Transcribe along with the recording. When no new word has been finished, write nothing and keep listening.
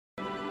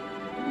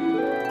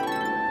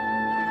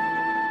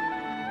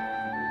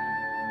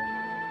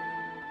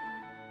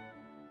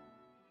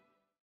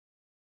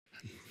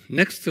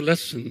Next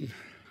lesson,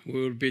 we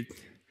will be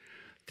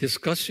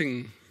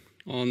discussing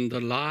on the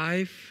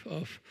life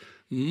of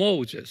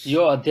Moses,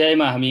 यो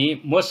अध्यायमा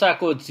हामी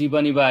मोसाको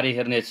जीवनी बारे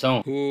हेर्ने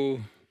छौं, who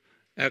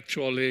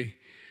actually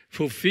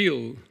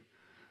fulfilled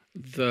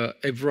the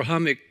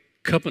Abrahamic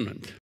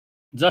covenant.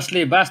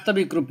 जसले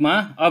वास्तविक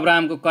रूपमा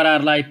अब्राहमको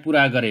करारलाई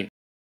पूरा गरे।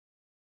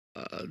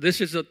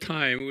 This is the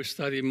time we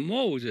study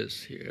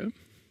Moses here.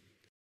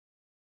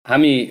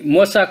 हामी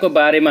मोसाको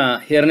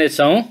बारेमा हेर्ने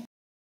छौं।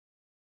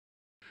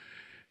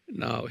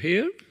 Now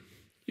here,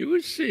 you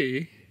will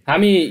see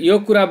हामी यो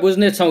कुरा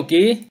बुझ्ने छौं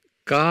कि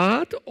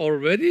God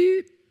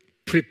already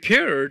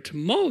prepared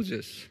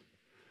Moses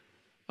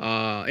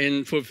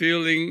in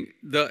fulfilling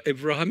the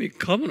Abrahamic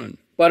covenant.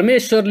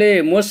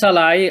 परमेश्वरले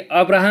मोसालाई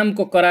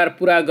अब्राहमको करार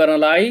पूरा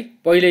गर्नलाई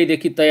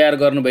पहिल्यैदेखि तयार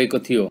गर्नुभएको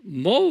थियो।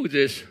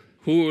 Moses,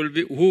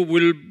 who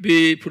will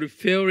be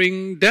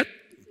preparing that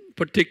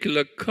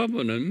particular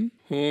covenant,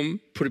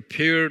 whom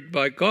prepared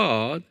by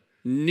God,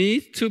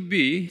 needs to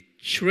be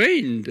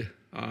trained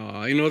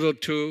in order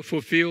to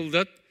fulfill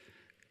that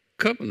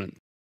covenant.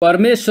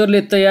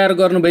 परमेश्वरले तयार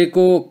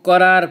गर्नुभएको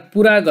करार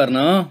पूरा गर्न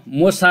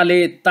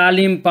मोसाले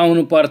तालिम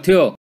पाउनु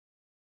पर्थ्यो।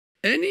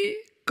 Any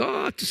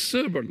God's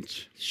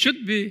servants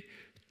should be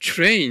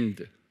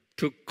trained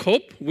to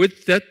cope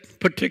with that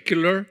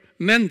particular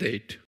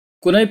mandate.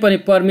 कुनै पनि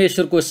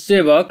परमेश्वरको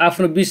सेवक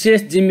आफ्नो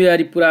विशेष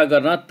जिम्मेवारी पूरा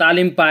गर्न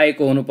तालिम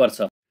पाएको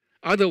हुनुपर्छ।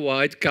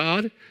 Otherwise,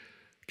 God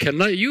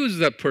cannot use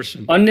that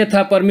person.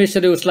 अन्यथा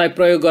परमेश्वरले उसलाई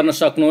प्रयोग गर्न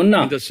सक्नुहुन्न।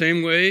 In the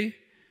same way,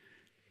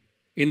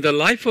 in the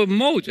life of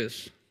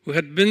Moses, who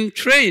had been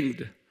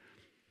trained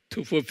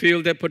to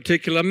fulfill that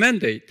particular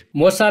mandate,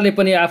 मोसाले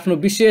पनि आफ्नो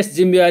विशेष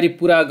जिम्मेवारी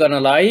पूरा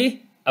गर्नलाई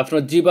आफ्नो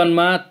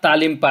जीवनमा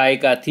तालिम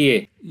पाएका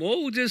थिए।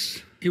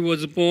 Moses, he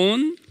was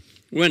born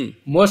when?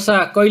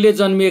 मोसा कहिले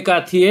जन्मिएका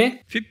थिए?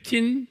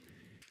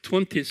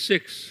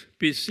 1526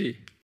 BC.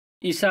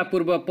 ईसा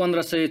पूर्व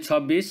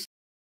 1526।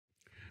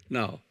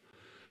 Now,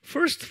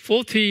 first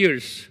 40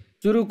 years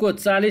सुरुको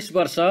 40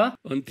 वर्ष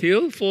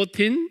until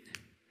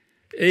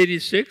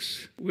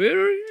 1486,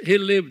 where he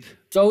lived?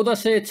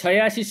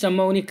 1486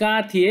 सम्म उनी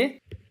कहाँ थिए?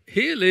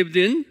 He lived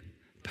in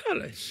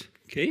palace,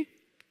 okay?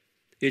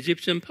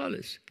 Egyptian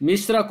palace.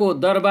 मिस्रको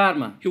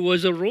दरबारमा He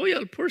was a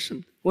royal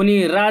person.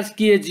 उनी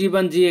राजकीय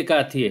जीवन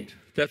जिएका थिए।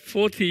 That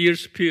 40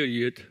 years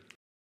period,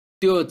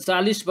 त्यो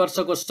 40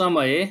 वर्षको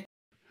समय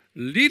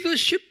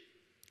leadership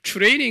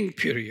training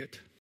period,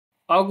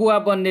 अगुवा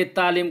बन्ने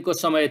तालिमको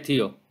समय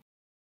थियो।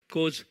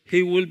 because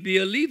he will be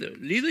a leader,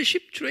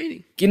 leadership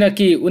training.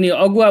 किनकि उनी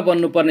अगुवा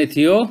बन्नुपर्ने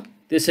थियो,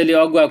 त्यसैले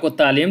अगुवाको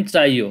तालिम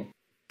चाहियो।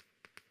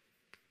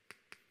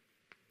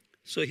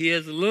 So he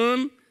has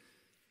learned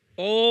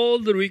all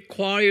the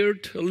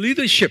required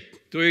leadership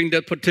during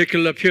that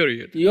particular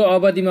period. यो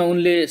अवधिमा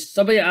उनले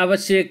सबै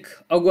आवश्यक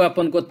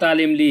अगुवापनको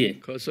तालिम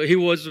लिए। So he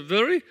was a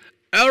very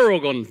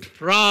arrogant,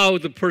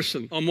 proud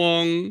person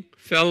among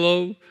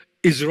fellow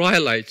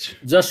Israelites.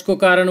 जसको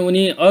कारण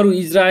उनी अरु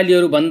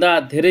इजरायलीहरु भन्दा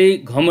धेरै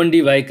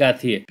घमण्डी भएका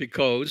थिए।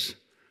 Because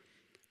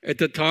at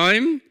the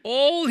time,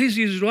 all his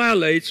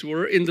Israelites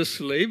were in the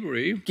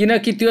slavery.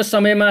 किनकि त्यो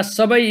समयमा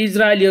सबै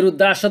इजरायलीहरु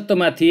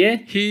दासत्वमा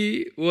थिए।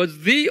 He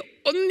was the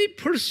only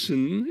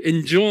person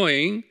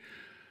enjoying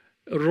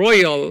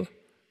royal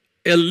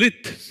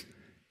elite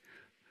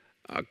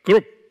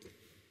group,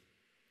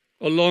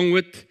 along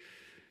with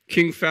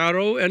King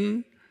Pharaoh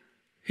and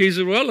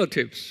his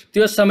relatives.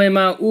 त्यो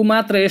समयमा ऊ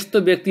मात्र यस्तो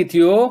व्यक्ति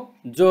थियो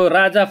जो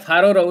राजा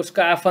फारो र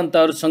उसका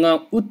आफन्तहरुसँग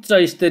उच्च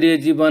स्तरीय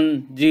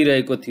जीवन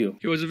जिरहेको थियो।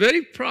 He was a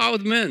very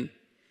proud man,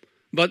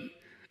 but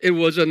it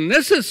was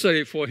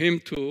unnecessary for him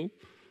to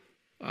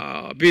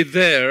be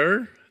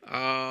there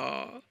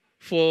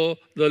for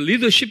the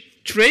leadership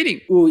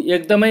training. ऊ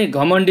एकदमै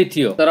घमण्डी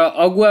थियो, तर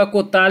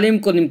अगुवाको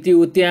तालिमको निम्ति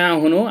ऊ त्यहाँ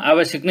हुनु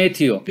आवश्यक नै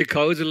थियो।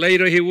 Because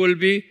later he will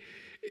be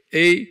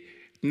a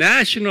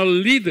national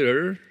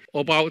leader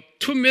about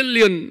 2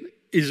 million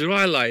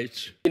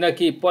Israelites.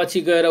 किनकि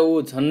पछि गएर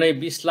ऊ झन्नै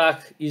 20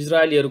 लाख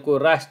इजरायलीहरुको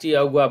राष्ट्रिय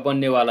अगुवा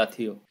बन्नेवाला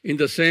थियो। In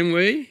the same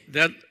way,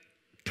 that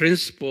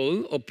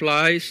principle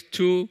applies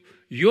to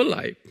your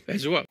life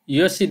as well.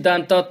 यो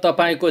सिद्धान्त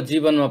तपाईको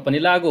जीवनमा पनि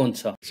लागू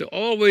हुन्छ। So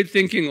always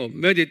thinking of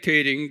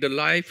meditating the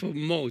life of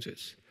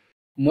Moses.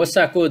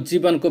 मोसाको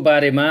जीवनको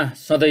बारेमा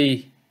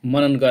सधैँ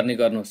मनन गर्ने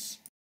गर्नुस्।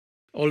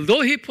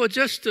 Although he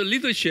possessed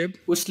leadership,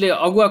 उसले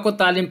अगुवाको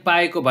तालिम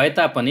पाएको भए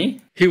तापनि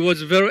he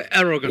was very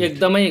arrogant.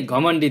 एकदमै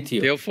घमण्डी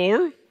थियो।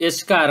 Therefore,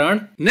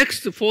 यसकारण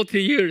next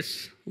 40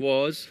 years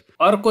was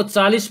अर्को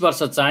 40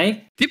 वर्ष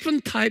चाहिँ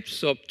different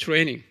types of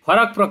training.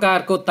 फरक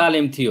प्रकारको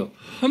तालिम थियो।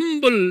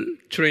 Humble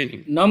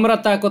training.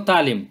 नम्रताको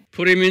तालिम।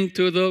 Put him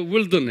into the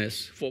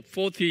wilderness for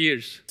 40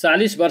 years.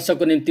 40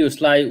 वर्षको निम्ति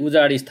उसलाई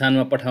उजाड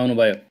स्थानमा पठाउनु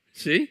भयो।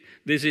 See,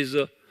 this is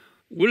a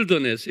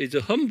wilderness, it's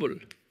a humble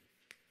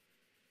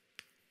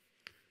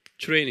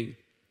training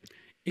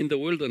in the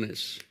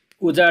wilderness.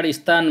 उजाड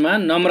स्थानमा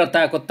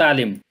नम्रताको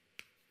तालिम।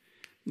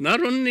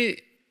 Not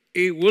only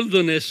a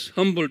wilderness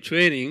humble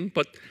training,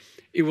 but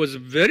it was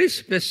very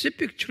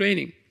specific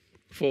training.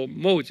 for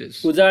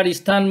Moses. उजाड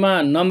स्थानमा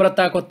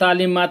नम्रताको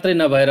तालिम मात्रै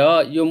नभएर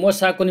यो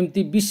मोसाको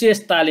निम्ति विशेष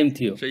तालिम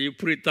थियो। So you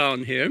put it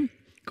down here,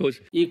 because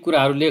यी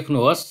कुराहरू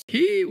लेख्नुहोस्।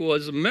 he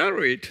was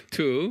married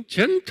to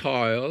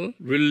Gentile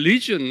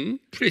religion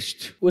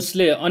priest,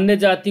 उसले अन्य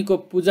जातिको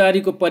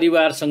पुजारीको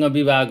परिवारसँग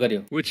विवाह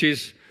गर्यो, which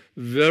is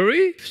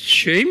very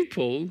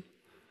shameful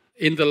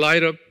in the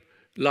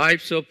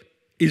lives of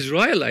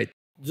Israelites.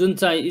 जुन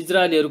चाहिँ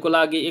इजरायलीहरूको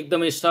लागि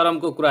एकदमै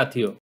शरमको कुरा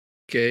थियो।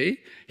 Okay,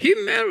 he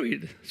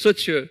married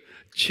such a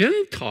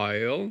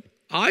Gentile,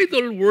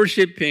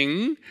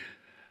 idol-worshipping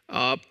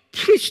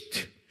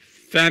priest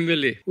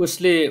family.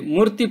 उसले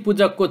मूर्ति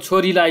पूजकको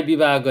छोरीलाई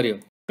विवाह गर्यो,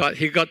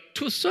 He got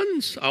 2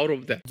 sons out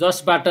of that.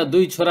 जसबाट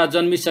 2 छोरा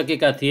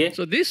जन्मिसकेका थिए।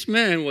 So this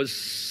man was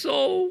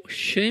so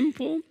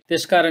shameful.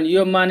 त्यसकारण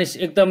यो मानिस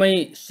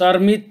एकदमै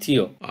शर्मित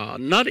थियो।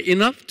 Not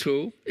enough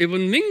to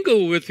even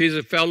mingle with his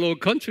fellow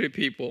country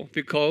people,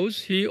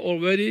 because he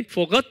already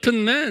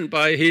forgotten man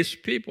by his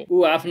people.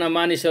 ऊ आफ्ना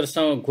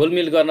मानिसहरूसँग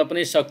घुलमिल गर्न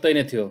पनि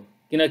सक्दैन थियो,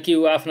 किनकि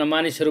ऊ आफ्ना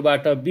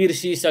मानिसहरूबाट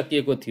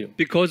बिर्सिसकिएको थियो।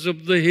 Because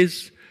of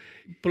his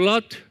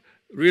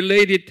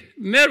blood-related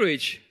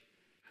marriage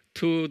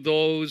to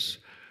those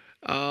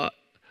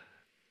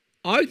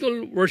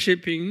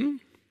idol-worshipping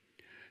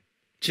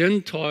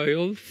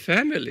Gentile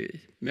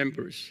family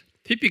members.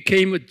 He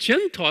became a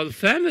Gentile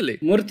family.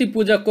 मूर्ति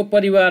पूजकको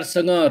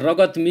परिवारसँग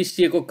रगत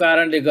मिसिएको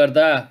कारणले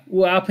गर्दा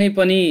ऊ आफै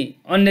पनि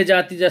अन्य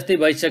जाति जस्तै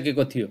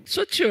भइसकेको थियो।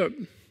 Such a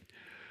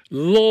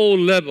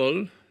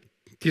low-level,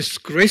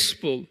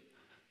 disgraceful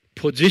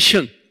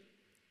position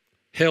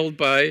held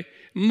by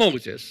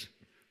Moses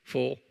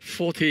for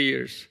 40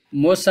 years.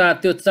 मोसा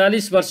त्यो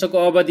 40 वर्षको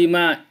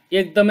अवधिमा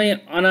एकदमै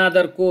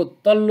अनादरको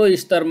तल्लो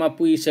स्तरमा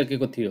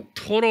पुगिसकेको थियो।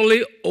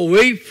 Totally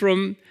away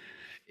from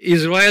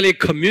Israeli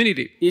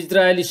community.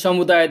 Israeli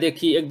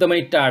समुदायदेखि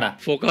एकदमै टाढा,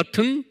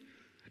 Forgotten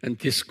and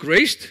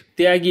disgraced.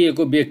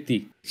 त्यागिएको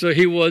व्यक्ति। So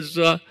he was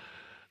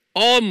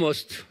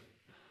almost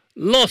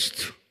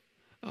lost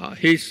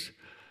his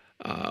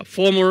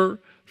former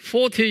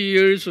 40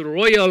 years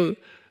royal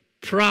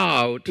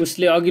proud.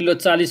 उसले अघिल्लो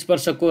 40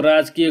 वर्षको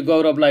राजकीय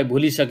गौरवलाई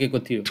भुलिसकेको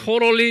थियो।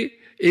 Totally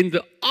in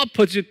the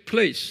opposite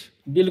place.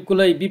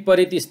 बिल्कुलै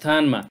विपरीत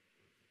स्थानमा।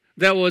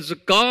 That was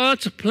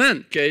God's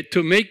plan, okay,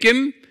 to make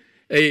him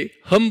a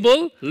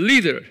humble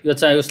leader. यो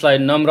चाहिँ उसलाई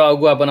नम्र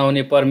अगुवा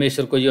बनाउने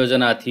परमेश्वरको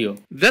योजना थियो।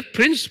 That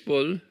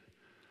principle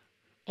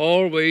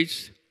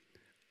always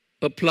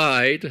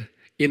applied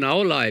in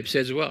our lives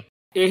as well.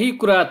 यही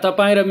कुरा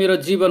तपाईं र मेरो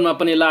जीवनमा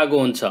पनि लागू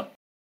हुन्छ।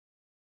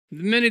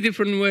 Many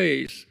different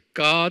ways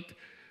God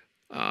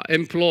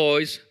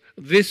employs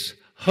this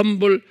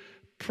humble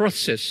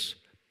process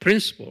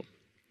principle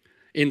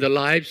in the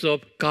lives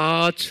of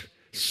God's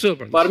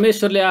servants.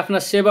 परमेश्वरले आफ्ना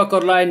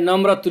सेवकहरूलाई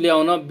नम्र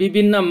तुल्याउन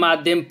विभिन्न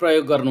माध्यम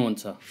प्रयोग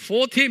गर्नुहुन्छ।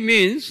 40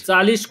 means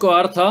 40 को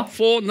अर्थ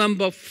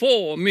number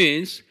 4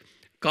 means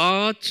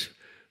God's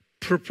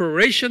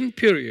preparation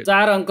period.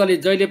 4 अङ्कले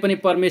जहिले पनि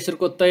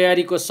परमेश्वरको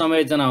तयारीको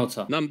समय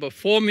जनाउँछ। Number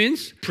 4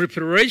 means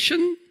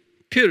preparation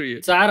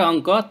period. 4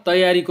 अङ्क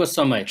तयारीको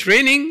समय,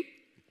 Training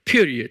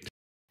period.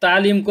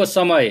 तालिमको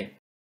समय,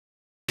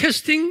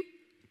 Testing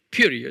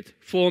period.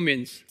 4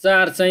 means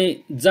 4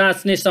 चाहिँ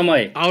जाँच्ने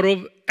समय, out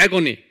of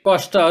agony,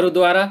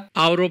 कष्टहरूद्वारा,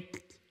 out of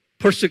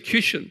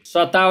persecution,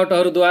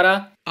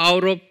 सतावटहरूद्वारा,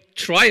 out of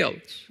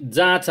trials.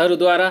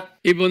 जाँचहरूद्वारा।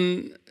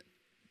 Even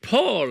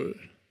Paul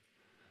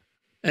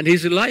and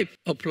his life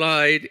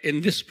applied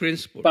in this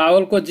principle.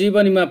 पावलको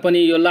जीवनीमा पनि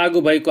यो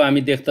लागू भएको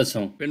हामी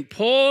देख्दछौँ। When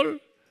Paul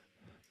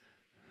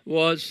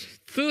was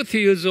 30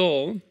 years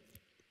old,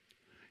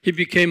 he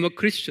became a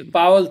Christian.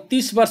 Paul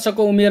 30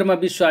 वर्षको उमेरमा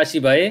विश्वासी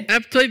भए।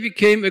 After he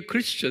became a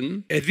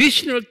Christian,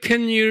 additional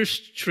 10 years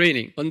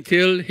training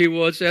until he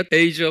was at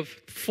age of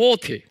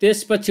 40.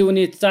 त्यसपछि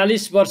उनी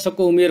 40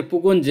 वर्षको उमेर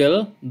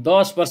पुगुन्जेल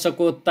 10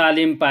 वर्षको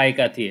तालिम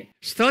पाएका थिए।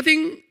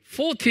 Starting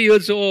 40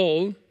 years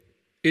old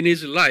in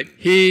his life,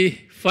 he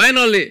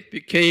finally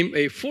became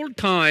a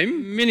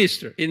full-time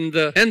minister in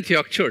the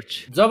Antioch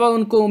church. जब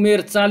उनको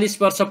उमेर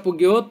 40 वर्ष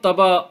पुग्यो तब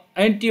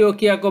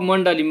एन्टियोकियाको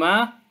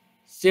मण्डलीमा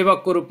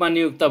सेवकको रूपमा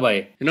नियुक्त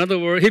भए। In other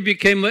words, he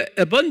became an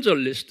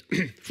evangelist,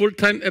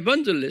 full-time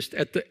evangelist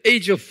at the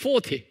age of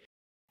 40.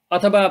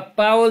 अथवा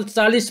पावल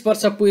 40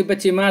 वर्ष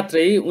पुगेपछि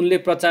मात्रै उनले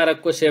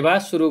प्रचारकको सेवा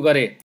सुरु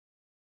गरे।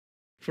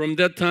 From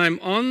that time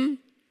on,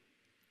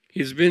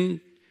 he's been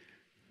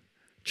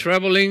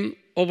traveling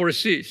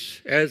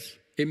overseas as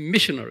a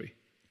missionary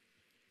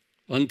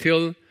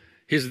until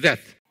his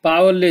death.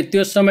 पावलले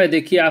त्यो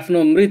समयदेखि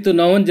आफ्नो मृत्यु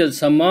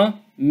नहुन्जेलसम्म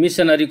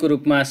मिशनरीको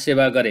रूपमा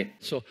सेवा गरे।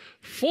 So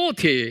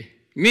 40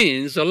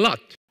 means a lot.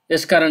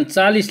 यसकारण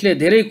 40 ले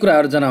धेरै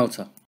कुराहरू जनाउँछ।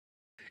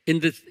 In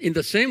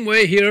the same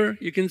way here,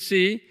 you can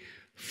see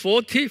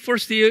first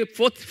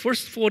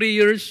 40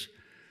 years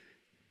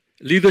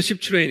leadership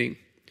training.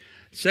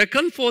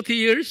 Second 40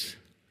 years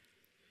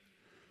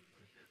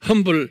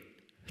humble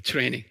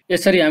training.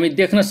 यसरी हामी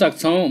देख्न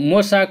सक्छौं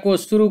मोसाको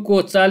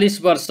सुरुको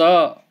 40 वर्ष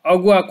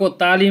अगुवाको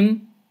तालिम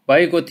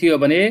भएको थियो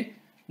भने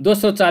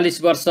दोस्रो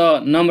 40 वर्ष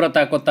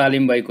नम्रताको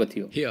तालिम भएको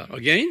थियो। Here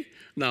again,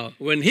 now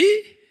when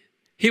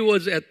he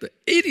was at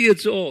 80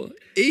 years old,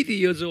 80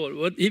 years old,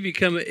 when he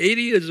became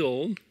 80 years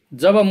old,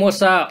 जब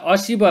मोसा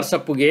 80 वर्ष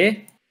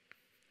पुगे,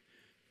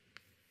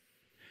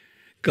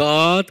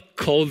 God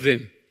called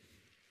him.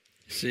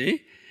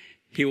 See,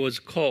 he was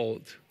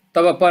called.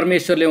 तब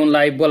परमेश्वरले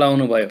उनलाई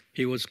बोलाउनु भयो.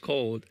 He was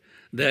called.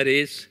 That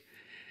is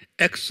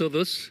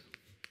Exodus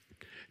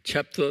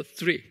chapter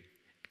 3.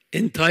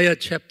 Entire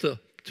chapter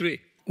 3.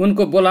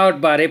 उनको बोलावट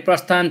बारे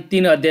प्रस्थान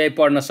 3 अध्याय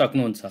पढ्न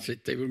सक्नुहुन्छ.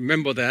 So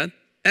remember that.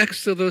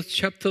 Exodus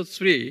chapter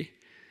 3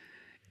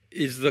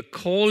 is the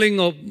calling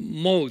of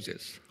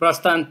Moses.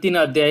 प्रस्थान 3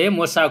 अध्याय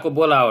मोसाको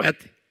बोलावट. At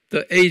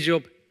the age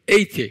of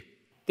 80.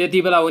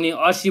 त्यति बेला उनी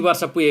 80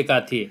 वर्ष पुगेका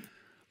थिए.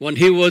 When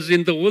he was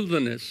in the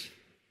wilderness,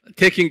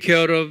 taking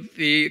care of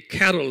the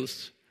cattle,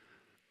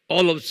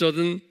 all of a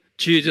sudden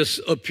Jesus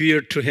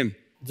appeared to him.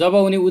 जब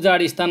उनी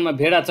उजाड स्थानमा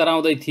भेडा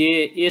चराउँदै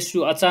थिए, येशू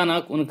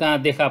अचानक उनका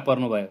देखा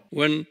पर्नुभयो.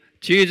 When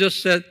Jesus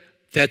said,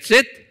 "That's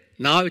it,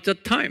 now it's a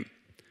time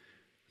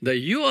that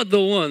you are the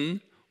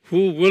one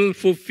who will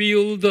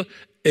fulfill the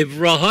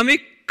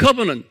Abrahamic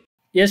covenant."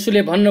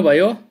 येशूले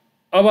भन्नुभयो,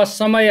 अब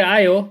समय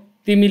आयो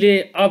तिमीले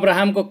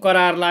अब्राहमको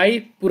करारलाई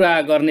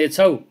पूरा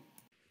गर्नेछौ.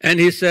 And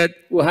he said,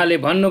 उहाँले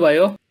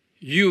भन्नुभयो,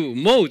 "You,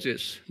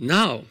 Moses,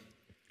 now,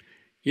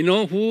 you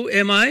know who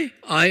am I?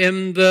 I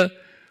am the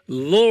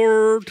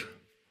Lord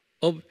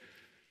of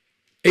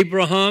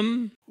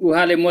Abraham.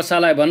 उहाँले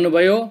मोसालाई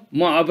भन्नुभयो,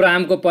 म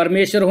अब्राहमको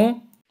परमेश्वर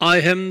हुँ.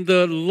 I am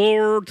the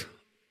Lord,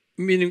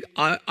 meaning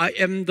I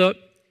am the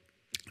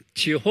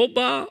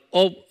Jehovah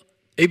of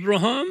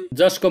Abraham.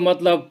 जसको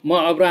मतलब म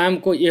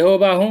अब्राहमको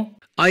यहोवा हुँ.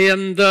 I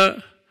am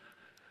the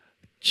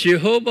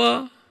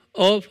Jehovah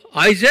of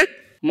Isaac.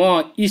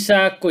 म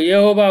इसाकको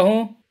यहोवा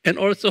हुँ. And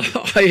also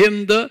I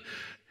am the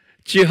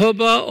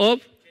Jehovah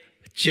of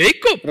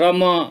Jacob." र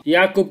म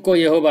याकुबको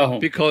यहोवा हुँ.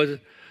 Because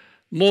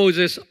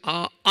Moses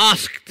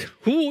asked,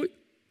 "Who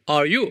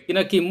are you?"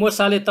 किनकि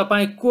मोसाले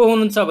तपाईँ को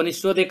हुनुहुन्छ भनी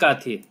सोधेका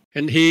थिए.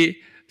 And he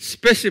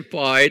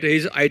specified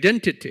his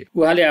identity.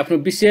 उहाँले आफ्नो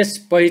विशेष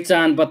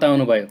पहिचान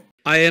बताउनु भयो.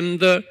 I am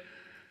the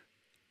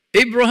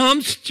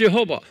Abraham's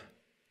Jehovah.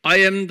 I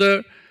am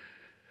the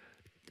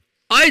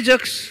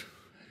Isaac's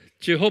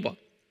Jehovah.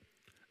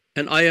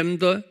 And I am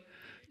the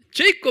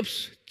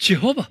Jacob's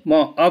Jehovah.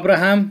 म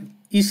अब्राहम,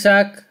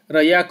 इसाक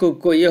र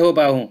याकुबको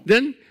यहोवा हुँ.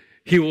 Then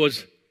he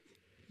was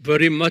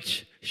very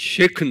much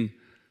shaken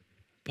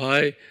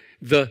by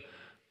the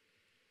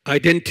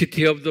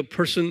identity of the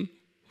person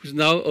who's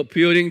now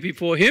appearing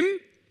before him,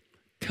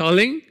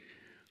 telling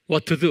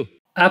what to do.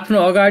 आफ्नो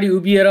अगाडि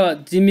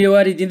उभिएर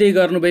जिम्मेवारी दिँदै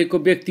गर्नुभएको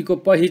व्यक्तिको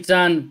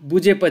पहिचान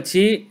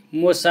बुझेपछि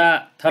मोसा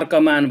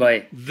थर्कमान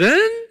भए.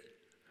 Then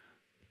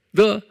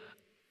the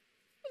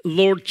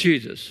Lord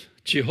Jesus,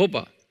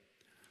 Jehovah,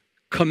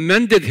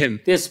 commanded him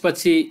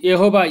त्यसपछि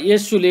यहोवा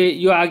येशूले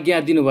यो आज्ञा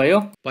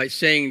दिनुभयो by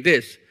saying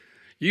this,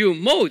 "You,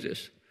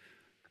 Moses,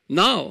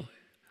 now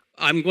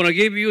I'm going to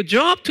give you a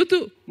job to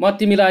do. म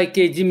तिमीलाई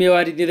केही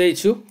जिम्मेवारी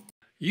दिँदैछु.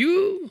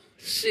 You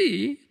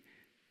see,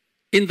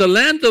 in the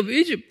land of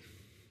Egypt,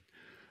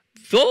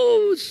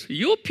 those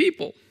your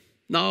people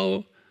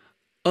now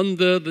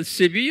under the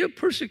severe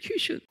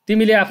persecution.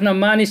 तिमीले आफ्ना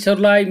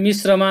मानिसहरूलाई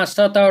मिश्रमा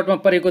सतावटमा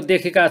परेको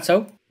देखेका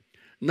छौ.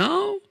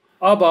 Now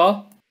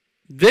अब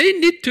they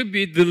need to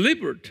be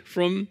delivered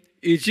from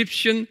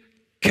Egyptian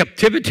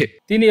captivity.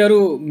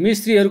 तिनीहरू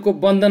मिश्रीहरूको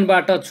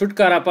बन्धनबाट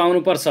छुटकारा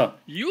पाउनुपर्छ.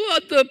 You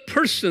are the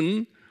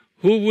person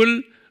who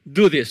will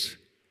do this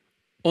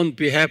on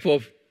behalf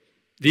of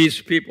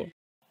these people."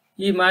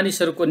 यी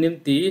मानिसहरूको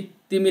निम्ति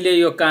तिमीले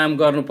यो काम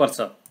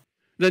गर्नुपर्छ.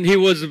 Then he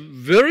was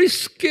very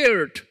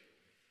scared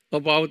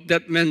about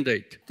that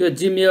mandate. त्यो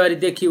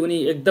जिम्मेवारीदेखि उनी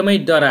एकदमै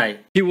डराए.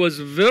 He was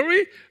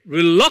very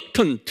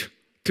reluctant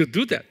to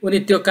do that. उनी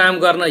त्यो काम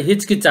गर्न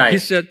हिचकिचाए. He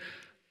said,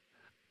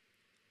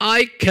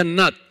 "I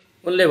cannot."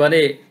 उनले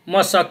भने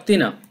म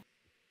सक्दिन.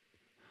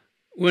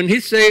 When he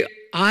say,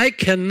 "I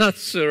cannot,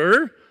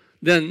 sir,"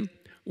 then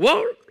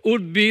what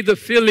would be the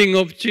feeling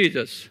of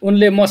Jesus?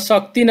 उनले म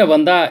सक्दिन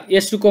भन्दा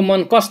येशूको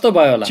मन कस्तो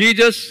भयो होला.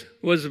 Jesus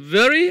was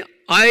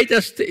I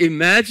just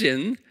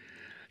imagine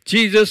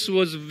Jesus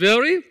was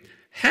very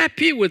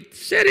happy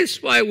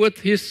satisfied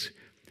with his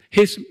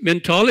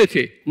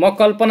mentality. म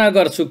कल्पना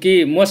गर्छु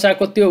कि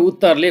मोसाको त्यो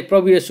उत्तरले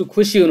प्रभु येशू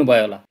खुसी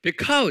हुनुभयो होला.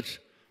 Because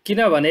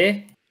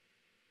किनभने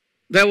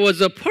there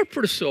was a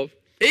purpose of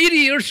 80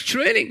 years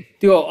training.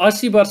 त्यो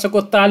 80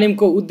 वर्षको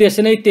तालिमको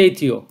उद्देश्य नै त्यही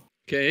थियो.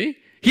 Okay?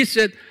 He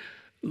said,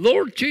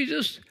 "Lord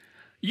Jesus,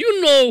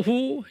 you know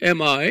who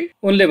am I?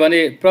 उनले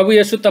भने प्रभु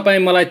येशू तपाईँ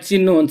मलाई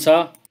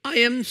चिन्नुहुन्छ. I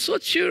am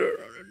such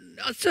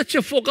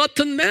a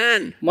forgotten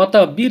man. म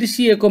त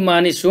बिर्सिएको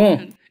मानिस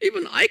हुँ.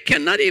 Even I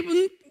cannot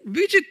even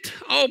visit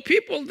our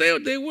people there.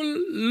 They will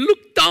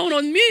look down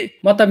on me.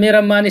 म त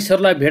मेरा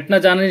मानिसहरूलाई भेट्न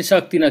जान नै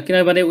सक्दिनँ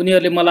किनभने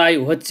उनीहरूले मलाई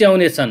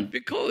होच्याउनेछन्.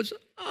 Because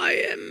I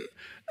am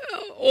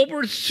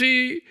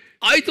oversee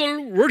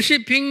idol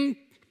worshipping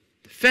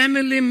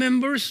family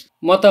members."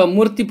 म त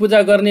मूर्ति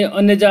पूजा गर्ने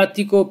अन्य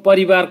जातिको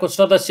परिवारको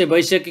सदस्य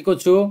भइसकेको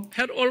छु.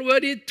 Had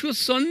already 2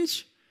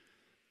 sons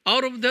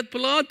out of that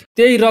blood.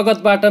 त्यही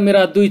रगतबाट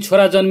मेरा 2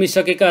 छोरा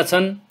जन्मिसकेका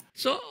छन्.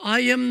 So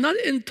I am not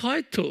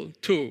entitled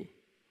to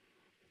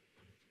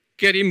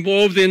get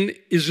involved in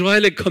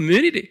Israeli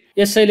community.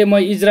 यसैले म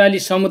इजरायली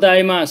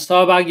समुदायमा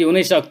सहभागी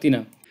हुनै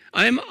सक्दिनँ।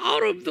 I am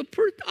out of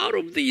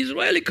the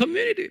Israeli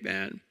community,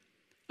 man.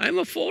 I am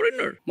a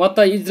foreigner. म त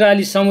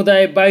इजरायली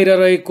समुदाय बाहिर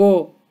रहेको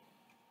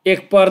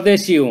एक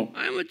परदेशी हुँ।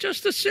 I am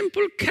just a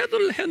simple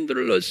cattle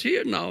handler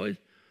here now.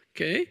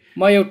 Okay?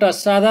 म एउटा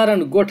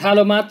साधारण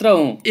गोठालो मात्र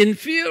हुँ। In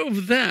fear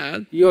of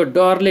that, यो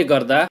डरले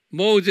गर्दा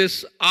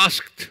Moses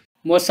asked,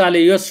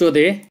 मोसाले यो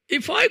सोधे,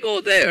 if I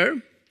go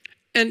there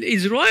and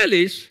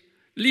Israelis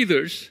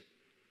leaders,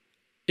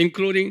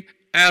 including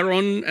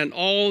Aaron and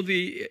all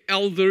the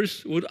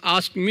elders would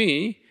ask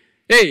me,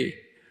 hey,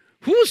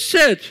 who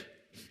said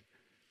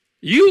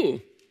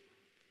you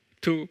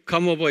to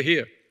come over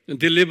here and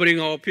delivering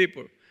our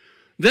people?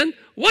 Then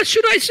what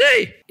should I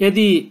say?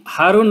 यदि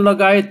हारून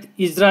लगायत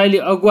इजरायली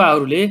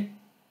अगुवाहरूले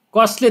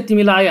कसले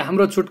तिमीलाई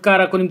हाम्रो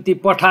छुटकाराको निम्ति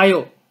पठायो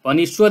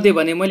भनी सोधे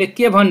भने मैले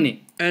के भन्ने?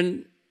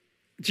 And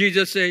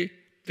Jesus said,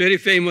 very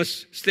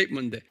famous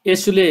statement there.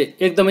 येशूले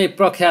एकदमै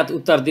प्रख्यात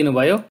उत्तर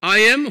दिनुभयो, I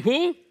am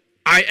who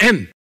I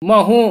am. म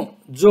हुँ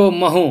जो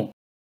म हुँ।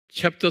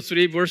 Chapter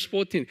 3, verse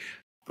 14.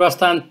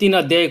 प्रस्थान 3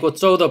 अध्यायको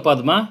 14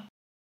 पदमा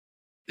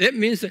That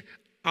means that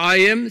I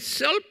am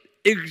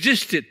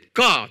self-existed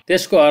God.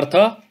 त्यसको अर्थ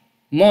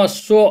म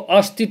सो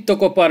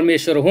अस्तित्वको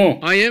परमेश्वर हुँ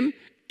I am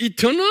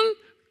eternal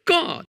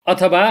God.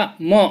 अथवा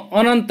म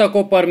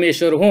अनन्तको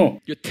परमेश्वर हुँ।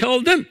 You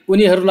tell them.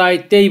 उनीहरूलाई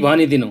त्यही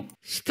भनिदिनु।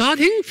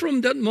 Starting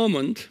from that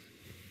moment,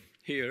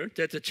 here,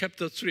 that's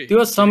chapter 3.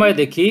 त्यो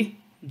समयदेखि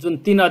जुन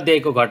 3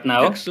 अध्यायको घटना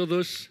हो,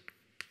 Exodus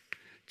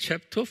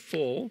chapter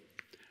 4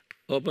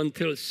 up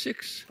until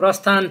 6.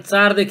 प्रस्थान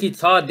 4 देखि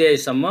 6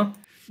 अध्यायसम्म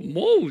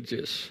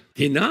Moses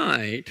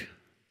denied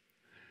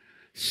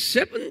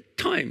 7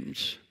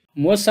 times.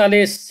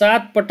 मोसाले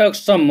 7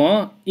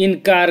 पटकसम्म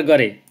इन्कार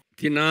गरे।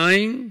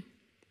 Denying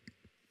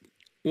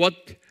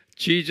what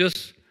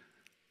Jesus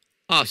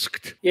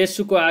asked.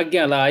 येशूको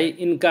आज्ञालाई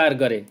इन्कार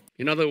गरे।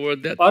 In other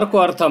words, that, अर्को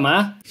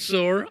अर्थमा,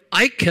 sir,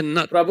 I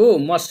cannot. प्रभु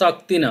म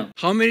सक्दिन।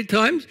 How many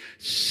times?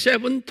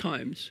 7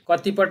 times.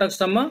 कति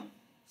पटकसम्म?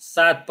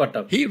 7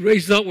 पटक। He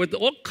raised up with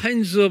all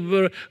kinds of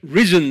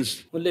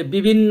reasons. उनले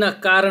विभिन्न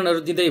कारणहरू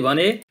दिँदै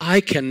भने,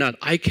 I cannot.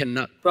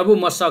 प्रभु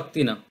म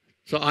सक्दिन।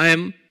 So I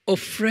am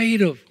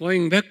afraid of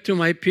going back to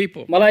my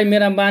people. मलाई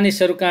मेरा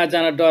मानिसहरू कहाँ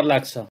जान डर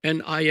लाग्छ।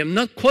 And I am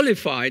not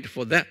qualified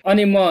for that.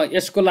 अनि म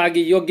यसको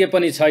लागि योग्य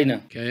पनि छैन।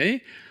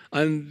 Okay?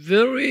 I'm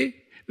very,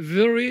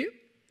 very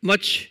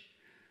much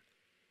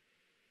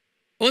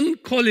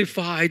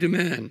unqualified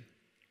man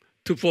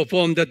to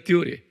perform that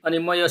duty. अनि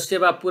म यो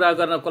सेवा पूरा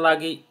गर्नको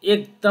लागि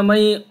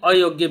एकदमै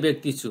अयोग्य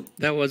व्यक्ति छु।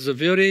 That was a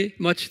very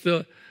much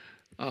the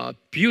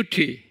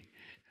beautiful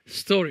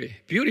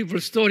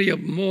story of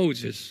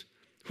Moses,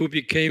 who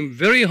became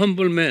very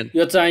humble man.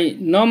 यो चाहिँ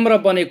नम्र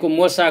बनेको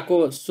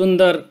मोसाको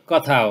सुन्दर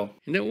कथा हो।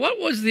 And then what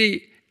was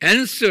the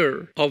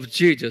answer of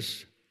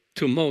Jesus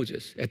to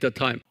Moses at the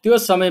time? त्यो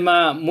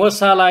समयमा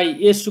मोसालाई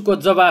येशूको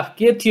जवाफ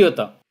के थियो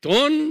त?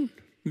 Don't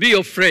be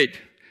afraid.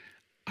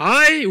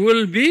 I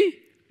will be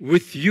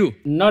with you.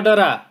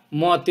 नडरा,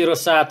 म तेरो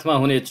साथमा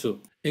हुनेछु।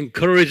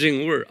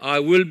 Encouraging word. I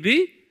will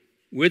be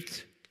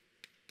with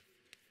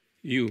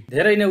you.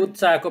 धेरै नै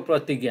उत्साहको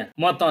प्रतिज्ञा,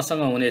 म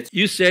तँसँग हुनेछु।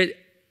 You said,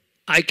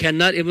 I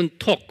cannot even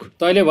talk.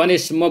 तैले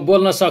भनिस् म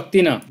बोल्न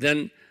सक्दिन।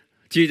 Then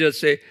Jesus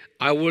said,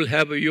 I will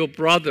have your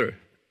brother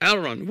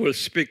Aaron will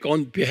speak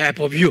on behalf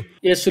of you.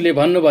 येशूले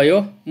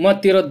भन्नुभयो, म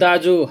तेरो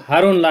दाजु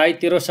हारूनलाई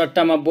तेरो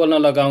सट्टामा बोल्न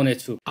लगाउने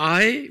छु।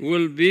 I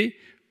will be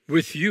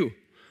with you.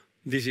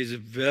 This is a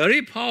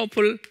very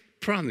powerful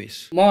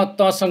promise. म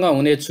तँसँग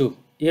हुनेछु।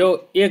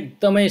 यो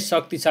एकदमै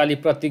शक्तिशाली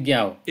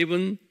प्रतिज्ञा हो।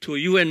 Even to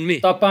you and me.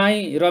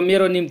 तपाईं र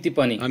मेरो निम्ति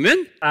पनि।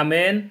 Amen.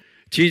 Amen.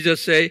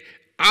 Jesus said,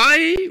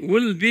 I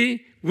will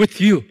be with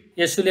you.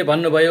 येशूले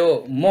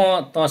भन्नुभयो,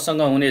 म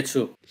तँसँग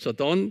हुनेछु। So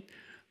don't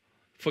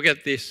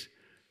forget this.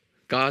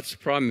 God's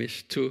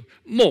promise to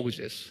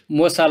Moses.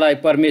 मोसालाई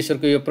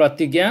परमेश्वरको यो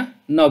प्रतिज्ञा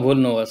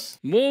नभुल्नुहोस्।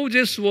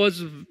 Moses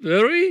was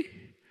very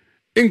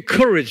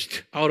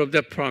encouraged out of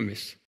that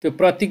promise. त्यो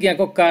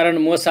प्रतिज्ञाको कारण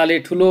मोसाले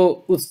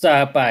ठुलो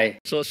उत्साह पाए।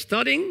 So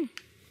starting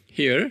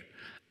here,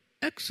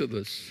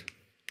 Exodus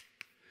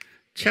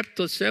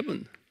chapter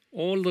 7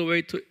 all the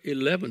way to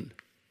 11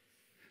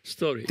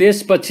 story.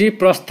 त्यसपछि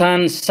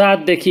प्रस्थान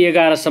 7 देखि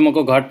 11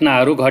 सम्मको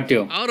घटनाहरू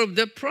घट्यो। Out of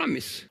that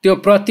promise, त्यो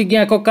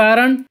प्रतिज्ञाको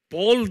कारण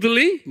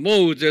boldly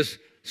Moses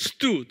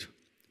stood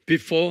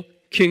before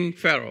King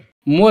Pharaoh.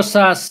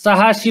 मोसा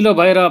साहसिलो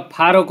भएर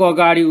फारोको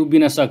अगाडि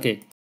उभिन सके।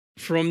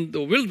 From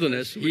the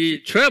wilderness, he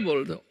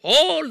traveled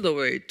all the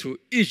way to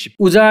Egypt.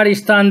 उजाड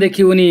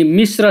स्थानदेखि उनी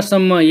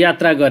मिस्रसम्म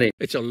यात्रा गरे।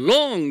 It's a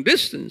long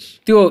distance.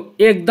 त्यो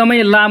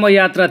एकदमै लामो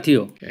यात्रा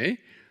थियो। Okay.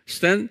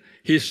 Then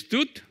he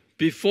stood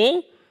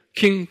before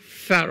King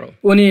Pharaoh.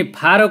 उनी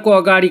फारोको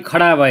अगाडि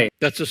खडा भए।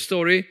 That's a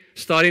story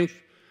starting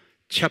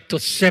chapter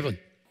 7.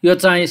 यो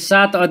चाहिँ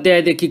 7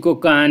 अध्यायदेखिको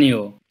कहानी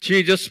हो।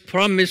 Jesus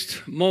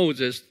promised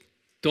Moses,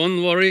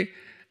 don't worry,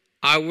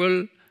 I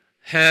will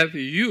have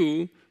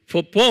you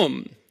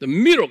perform the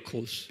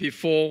miracles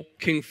before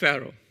King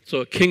Pharaoh.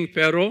 So King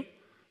Pharaoh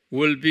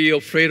will be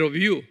afraid of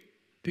you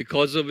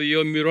because of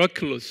your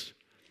miraculous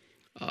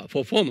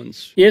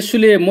performance.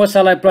 येशूले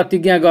मोसालाई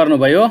प्रतिज्ञा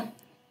गर्नुभयो,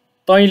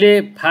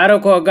 तैँले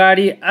फारोको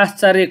अगाडि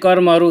आश्चर्य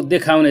कर्महरू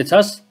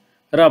देखाउनेछस्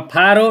र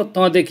फारो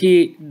तँदेखि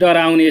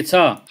डराउनेछ।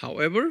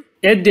 However,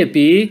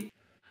 यद्यपि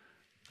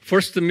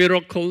first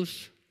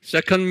miracles,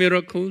 second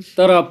miracles.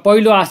 तर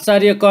पहिलो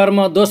आश्चर्य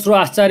कर्म, दोस्रो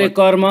आश्चर्य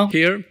कर्म,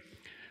 Here,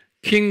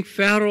 King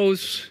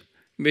Pharaoh's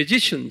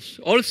magicians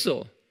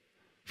also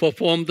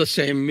performed the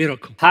same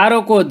miracle.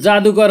 फारोको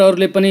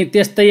जादुगरहरूले पनि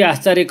त्यस्तै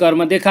आश्चर्य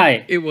कर्म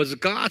देखाए। It was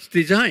God's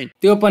design.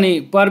 त्यो पनि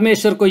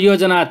परमेश्वरको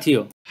योजना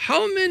थियो।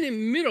 How many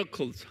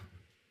miracles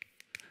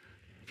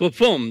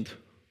performed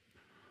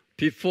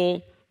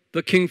before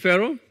the King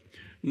Pharaoh?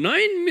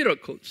 9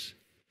 miracles.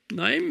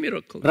 9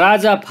 miracles.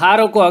 राजा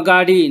फारोको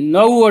अगाडि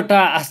 9वटा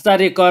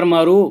आश्चर्य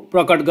कर्महरू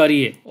प्रकट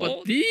गरिए।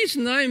 But these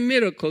 9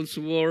 miracles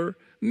were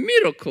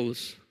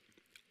miracles.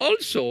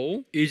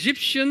 Also,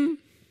 Egyptian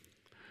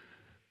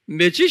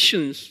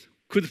magicians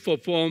could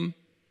perform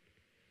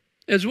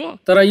as well.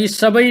 तर यी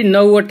सबै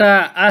 9वटा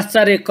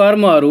आश्चर्य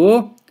कर्महरू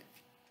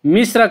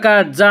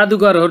मिस्रका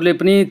जादुगरहरूले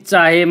पनि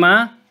चाहेमा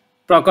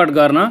प्रकट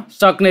गर्न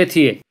सक्ने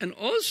थिए। And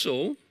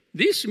also,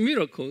 these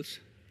miracles,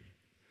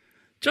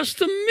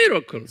 just a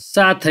miracle.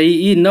 साथै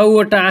यी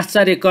 9वटा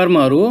आश्चर्य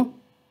कर्महरू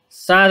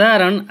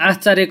साधारण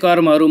आश्चर्य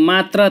कर्महरू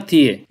मात्र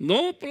थिए।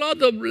 No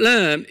blood of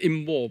lamb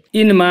involved.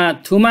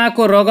 यिनमा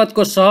थुमाको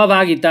रगतको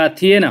सहभागिता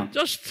थिएन।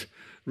 Just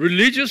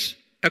religious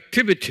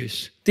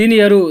activities.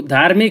 तिनीहरू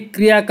धार्मिक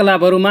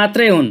क्रियाकलापहरू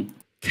मात्रै हुन्।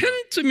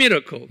 10th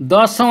miracle.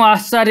 10औं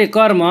आश्चर्य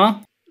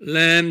कर्म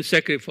Lamb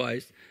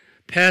sacrifice.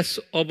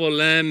 Passover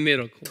lamb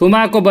miracle.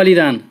 थुमाको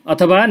बलिदान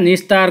अथवा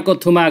निस्तारको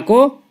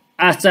थुमाको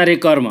आश्चर्य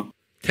कर्म।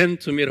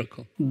 10th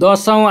miracle.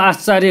 10औं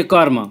आश्चर्य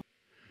कर्म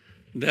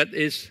That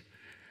is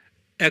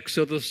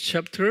Exodus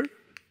chapter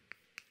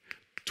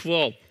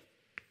 12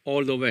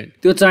 all the way.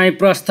 त्यो चाहिँ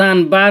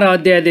प्रस्थान 12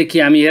 अध्यायदेखि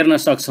हामी हेर्न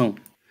सक्छौं।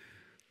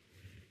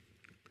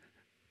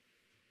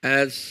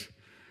 As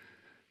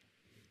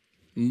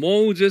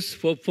Moses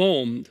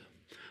performed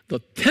the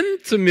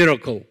 10th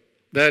miracle,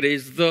 that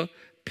is the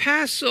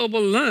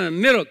Passover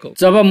lamb miracle.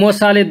 जब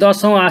मोसाले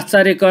 10औं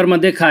आश्चर्य कर्म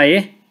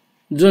देखाए,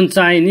 जुन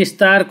चाहिँ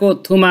निस्तारको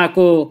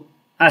थुमाको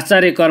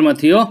आश्चर्य कर्म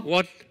थियो,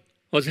 What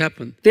was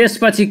happened?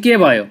 त्यसपछि के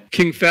भयो?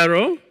 King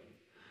Pharaoh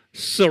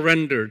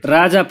surrendered.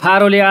 राजा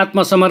फारोले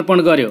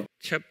आत्मसमर्पण गर्यो।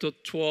 Chapter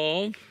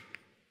 12,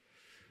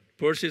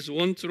 verses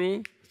 1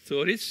 through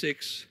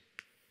 36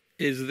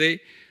 is the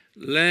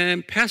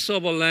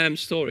Passover lamb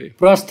story.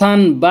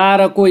 प्रस्थान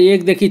 12 को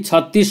 1 देखि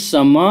 36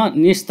 सम्म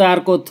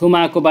निस्तारको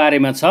थुमाको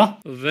बारेमा छ।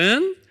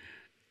 Then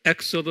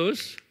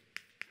Exodus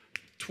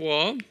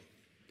 12,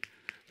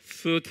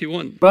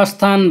 31.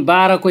 प्रस्थान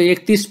 12 को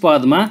 31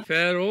 पदमा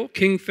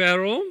King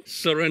Pharaoh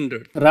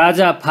surrendered.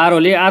 राजा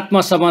फारोले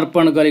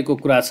आत्मसमर्पण गरेको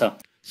कुरा छ।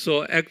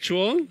 So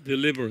actual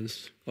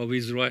deliverance of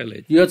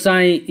Israelites. यो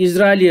चाहिँ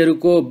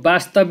इजरायलीहरूको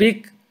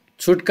वास्तविक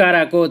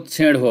छुटकाराको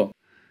क्षण हो।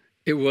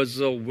 It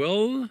was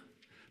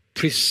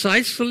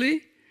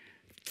precisely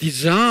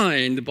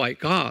designed by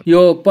God.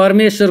 यो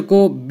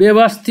परमेश्वरको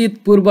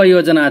व्यवस्थित पूर्व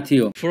योजना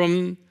थियो।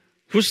 From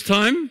whose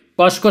time?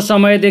 कसको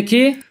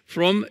समयदेखि?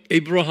 From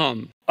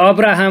Abraham.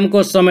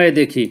 अब्राहमको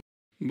समयदेखि।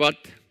 But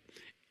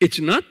it's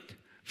not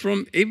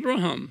from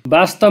Abraham.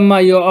 वास्तवमा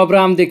यो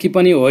अब्राहमदेखि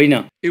पनि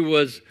होइन। It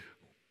was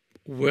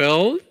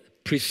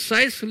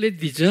precisely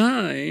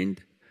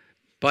designed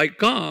by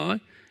God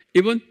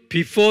even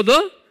before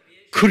the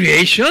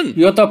creation.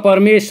 यो त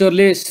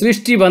परमेश्वरले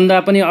सृष्टि भन्दा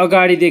पनि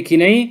अगाडिदेखि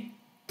नै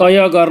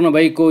तय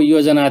गर्नुभएको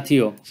योजना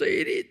थियो। So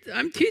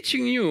I'm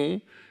teaching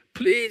you,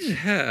 please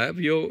have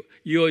your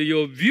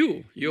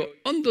view, your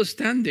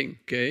understanding,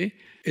 okay?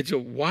 It's a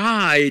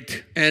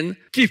wide and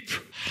deep,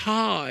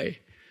 high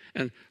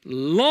and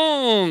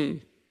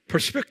long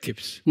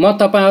perspectives. म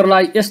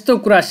तपाईहरुलाई यस्तो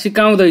कुरा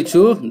सिकाउँदै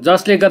छु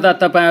जसले गर्दा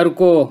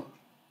तपाईहरुको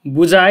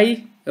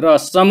बुझाइ र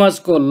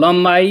समझको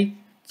लम्बाई,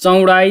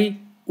 चौडाई,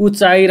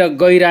 उचाइ र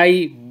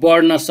गहिराई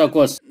बढ्न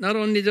सकोस्। Not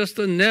only just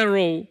the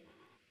narrow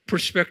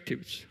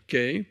perspectives,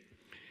 okay?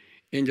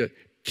 In the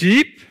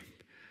deep,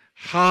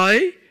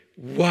 high,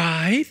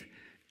 wide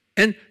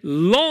and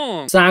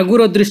long.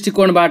 साँगुरो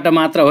दृष्टिकोणबाट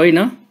मात्र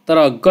होइन,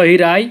 तर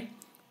गहिराई,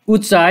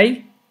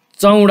 उचाइ,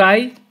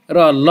 चौडाई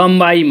र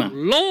लम्बाइमा।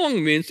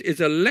 Long means it's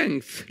a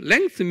length.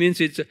 Length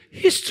means it's a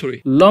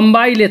history.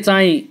 लम्बाइले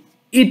चाहिँ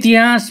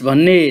इतिहास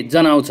भन्ने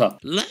जनाउँछ।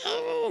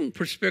 Long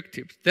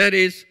perspective.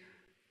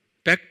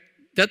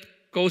 That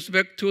goes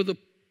back to the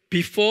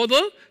before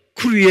the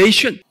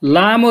creation.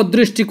 लामो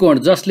दृष्टिकोण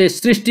जसले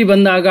सृष्टि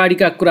भन्दा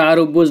अगाडिका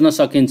कुराहरू बुझ्न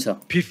सकिन्छ।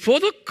 Before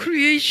the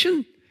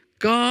creation,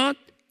 God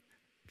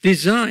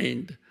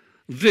designed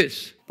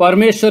this.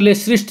 परमेश्वरले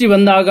सृष्टि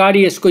भन्दा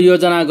अगाडि यसको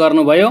योजना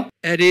गर्नुभयो।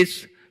 At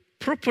its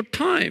proper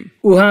time.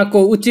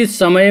 उहाँको उचित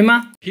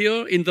समयमा।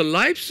 Here in the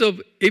lives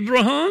of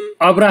Abraham.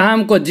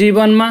 अब्राहमको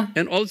जीवनमा।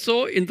 And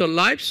also in the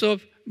lives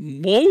of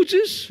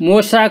Moses.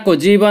 मोसाको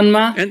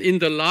जीवनमा। And in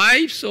the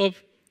lives of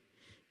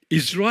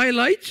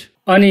Israelites.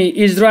 अनि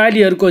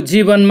इजरायलीहरूको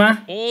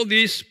जीवनमा। All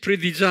this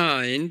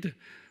predesigned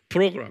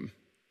program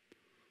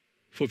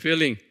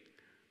fulfilling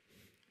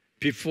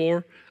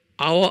before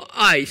our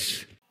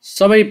eyes.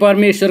 सबै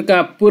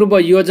परमेश्वरका पूर्व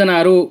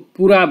योजनाहरू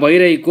पूरा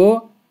भइरहेको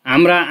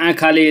हाम्रा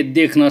आँखाले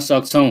देख्न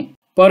सक्छौं।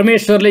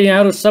 परमेश्वरले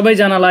यहाँहरू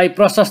सबैजनालाई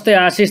प्रशस्तै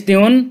आशिष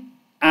दिउन्।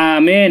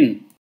 आमेन।